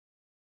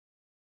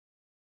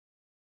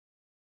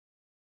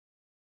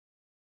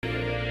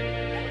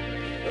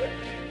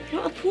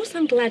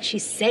I'm glad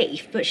she's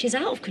safe, but she's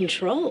out of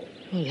control.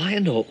 Well,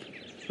 lighten up.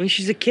 I mean,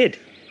 she's a kid.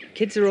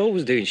 Kids are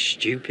always doing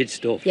stupid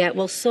stuff. Yeah,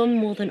 well, some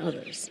more than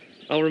others.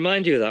 I'll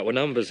remind you of that when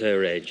Amber's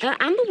her age.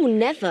 Amber will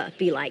never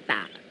be like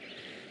that.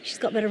 She's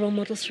got better role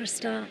models for a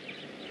start.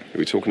 Who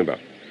are we talking about?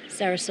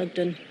 Sarah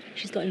Sugden.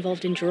 She's got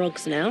involved in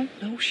drugs now.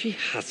 No, she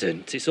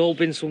hasn't. It's all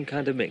been some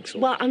kind of mix-up.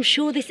 Well, I'm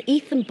sure this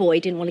Ethan boy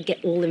didn't want to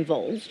get all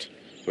involved.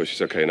 Well,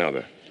 she's okay now,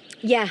 though.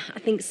 Yeah, I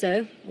think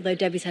so. Although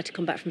Debbie's had to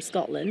come back from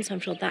Scotland, so I'm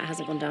sure that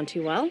hasn't gone down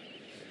too well.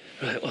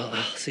 Right, well,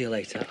 I'll see you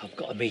later. I've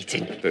got a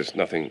meeting. There's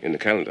nothing in the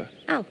calendar.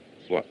 Al.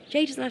 What?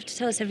 Jay doesn't have to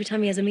tell us every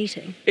time he has a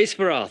meeting. It's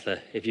for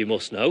Arthur, if you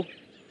must know.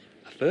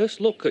 A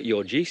first look at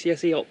your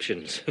GCSE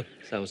options.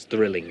 Sounds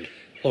thrilling.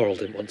 Laurel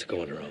didn't want to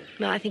go on her own.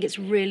 No, I think it's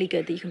really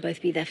good that you can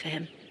both be there for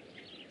him.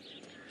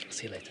 I'll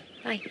see you later.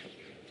 Bye.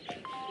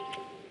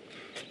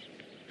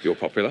 You're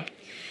popular?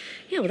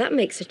 Yeah, well, that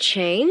makes a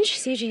change.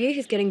 CG Youth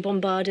is getting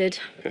bombarded.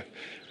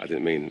 I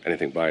didn't mean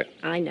anything by it.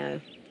 I know.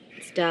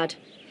 It's Dad.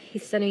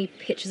 He's sending me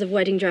pictures of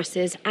wedding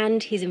dresses,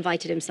 and he's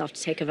invited himself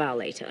to take a vow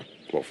later.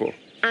 What for?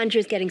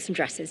 Andrew's getting some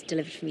dresses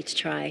delivered for me to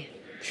try.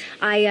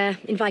 I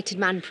invited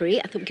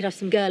Priya. I thought we could have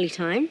some girly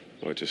time.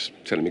 Well, just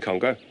tell him you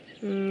can't go.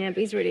 Yeah, but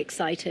he's really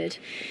excited.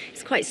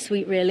 It's quite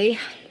sweet, really.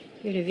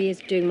 Even if he is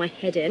doing my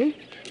head in.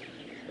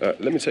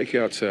 Let me take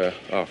you out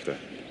after.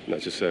 No,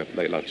 just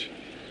late lunch.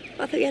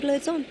 I thought you had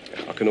loads on.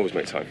 I can always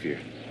make time for you.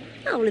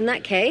 Oh, well, in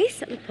that case,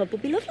 the pub will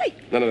be lovely.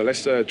 No,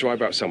 let's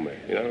drive out somewhere,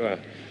 you know,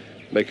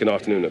 make an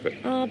afternoon of it.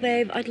 Oh,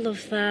 babe, I'd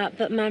love that,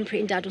 but Manpreet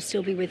and Dad will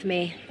still be with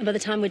me. And by the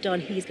time we're done,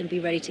 he's going to be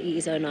ready to eat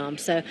his own arm,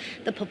 so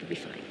the pub will be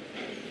fine.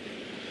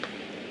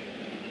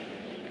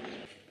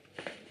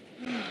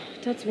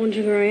 Dad's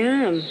wondering where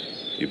I am.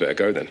 You better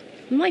go then.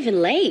 I'm not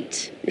even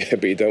late. Yeah,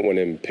 but you don't want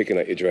him picking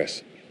at your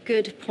dress.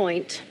 Good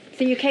point.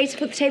 Think you okay to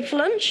put the table for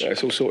lunch? Yeah,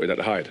 it's all sorted at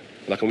the Hyde.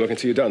 Like I'm working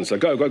till you're done, so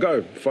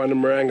go. Find the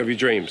meringue of your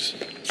dreams.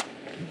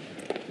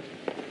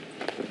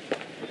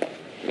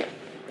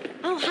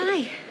 Oh,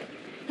 hi.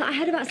 I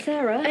heard about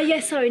Sarah.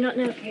 Yeah, sorry, not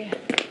now. Here.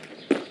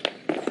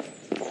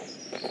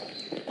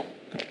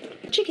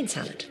 Chicken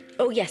salad.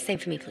 Oh, yes, same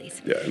for me,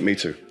 please. Yeah, me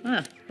too.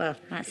 Oh, well,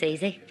 that's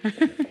easy.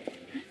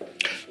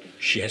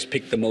 She has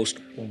picked the most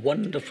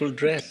wonderful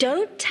dress.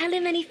 Don't tell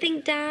him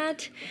anything,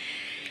 Dad.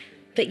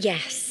 But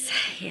yes,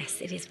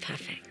 it is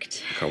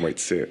perfect. I can't wait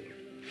to see it.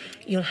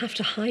 You'll have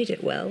to hide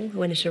it well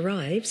when it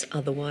arrives,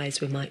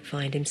 otherwise we might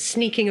find him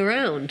sneaking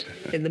around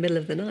in the middle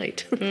of the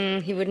night.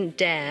 He wouldn't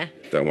dare.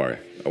 Don't worry,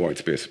 I want it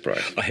to be a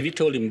surprise. Have you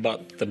told him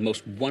about the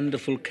most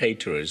wonderful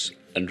caterers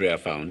Andrea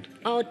found?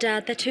 Oh,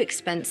 Dad, they're too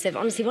expensive.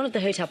 Honestly, one of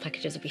the hotel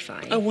packages will be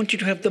fine. I want you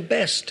to have the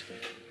best.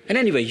 And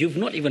anyway, you've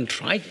not even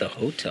tried the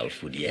hotel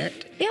food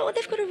yet. Yeah, well,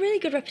 they've got a really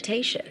good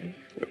reputation.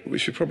 We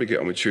should probably get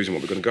on with choosing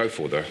what we're going to go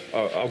for, though.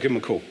 I'll give him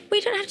a call.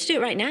 We don't have to do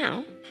it right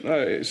now. No,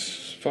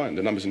 it's fine.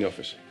 The number's in the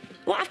office.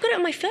 Well, I've got it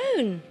on my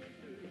phone.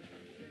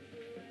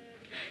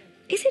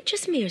 Is it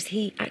just me, or is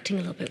he acting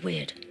a little bit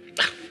weird?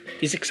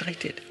 He's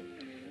excited.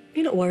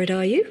 You're not worried,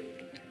 are you?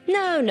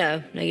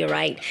 No, you're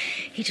right.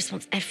 He just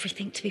wants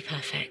everything to be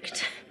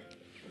perfect.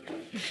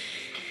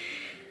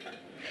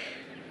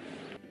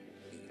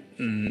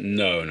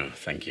 No,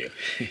 thank you.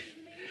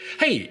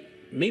 Hey,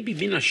 maybe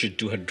Mina should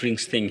do her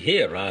drinks thing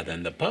here rather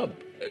than the pub.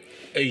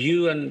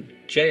 You and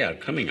Jay are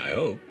coming, I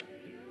hope.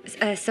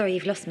 Sorry,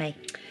 you've lost me.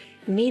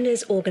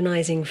 Nina's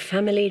organising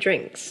family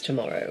drinks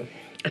tomorrow.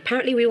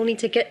 Apparently we all need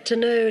to get to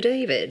know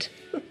David.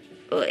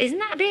 Well, isn't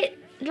that a bit...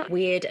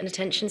 Weird and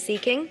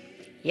attention-seeking?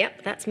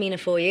 Yep, that's Mina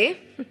for you.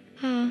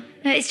 Oh,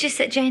 no, it's just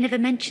that Jay never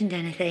mentioned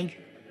anything.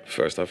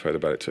 First I've heard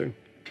about it too.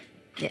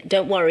 Yeah,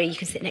 don't worry, you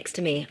can sit next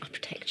to me. I'll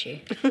protect you.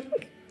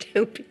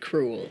 Don't be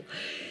cruel.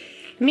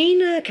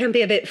 Mina can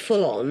be a bit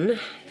full-on,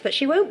 but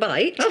she won't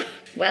bite. Oh,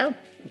 well,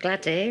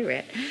 glad to hear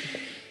it.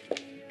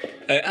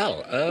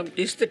 Al,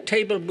 is the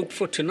table booked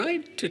for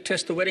tonight to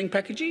test the wedding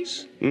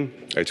packages?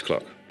 8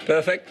 o'clock.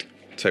 Perfect.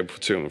 Table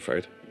for two, I'm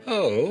afraid.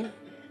 Oh,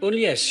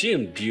 only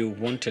assumed you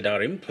wanted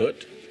our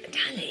input.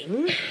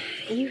 Darling,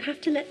 you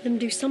have to let them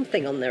do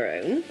something on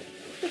their own.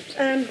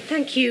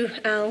 Thank you,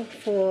 Al,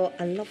 for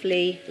a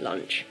lovely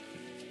lunch.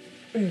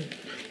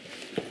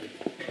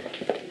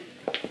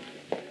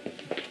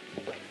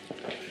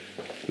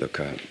 Look,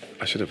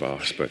 I should have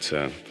asked, but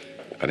I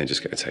didn't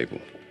just get a table.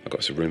 I got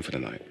us a room for the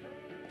night.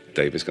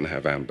 David's going to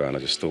have Amber, and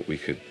I just thought we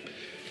could,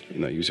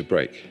 use a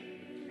break.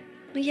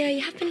 Well, yeah,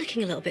 you have been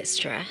looking a little bit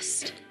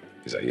stressed.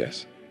 Is that a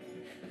yes?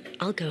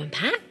 I'll go and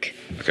pack.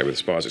 Okay, well, the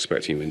spa's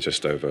expecting you in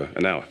just over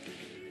an hour.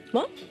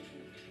 What?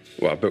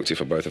 Well, I booked it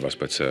for both of us,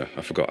 but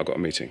I forgot I got a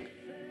meeting.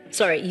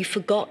 Sorry, you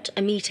forgot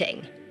a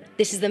meeting?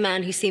 This is the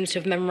man who seems to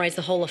have memorised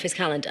the whole of his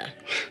calendar.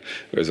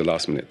 It was a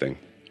last-minute thing.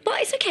 But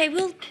it's okay,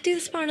 we'll do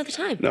the spa another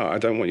time. No, I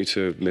don't want you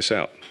to miss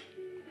out.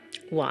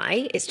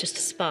 Why? It's just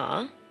a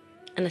spa.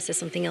 Unless there's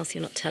something else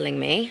you're not telling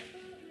me.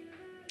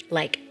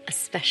 Like a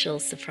special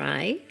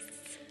surprise.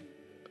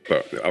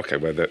 But, okay,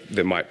 well,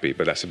 there might be,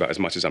 but that's about as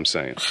much as I'm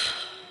saying.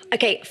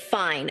 Okay,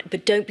 fine,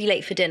 but don't be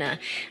late for dinner.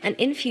 And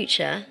in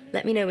future,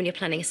 let me know when you're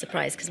planning a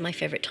surprise, because my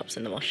favourite top's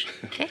in the wash,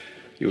 okay?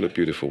 You look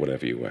beautiful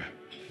whatever you wear.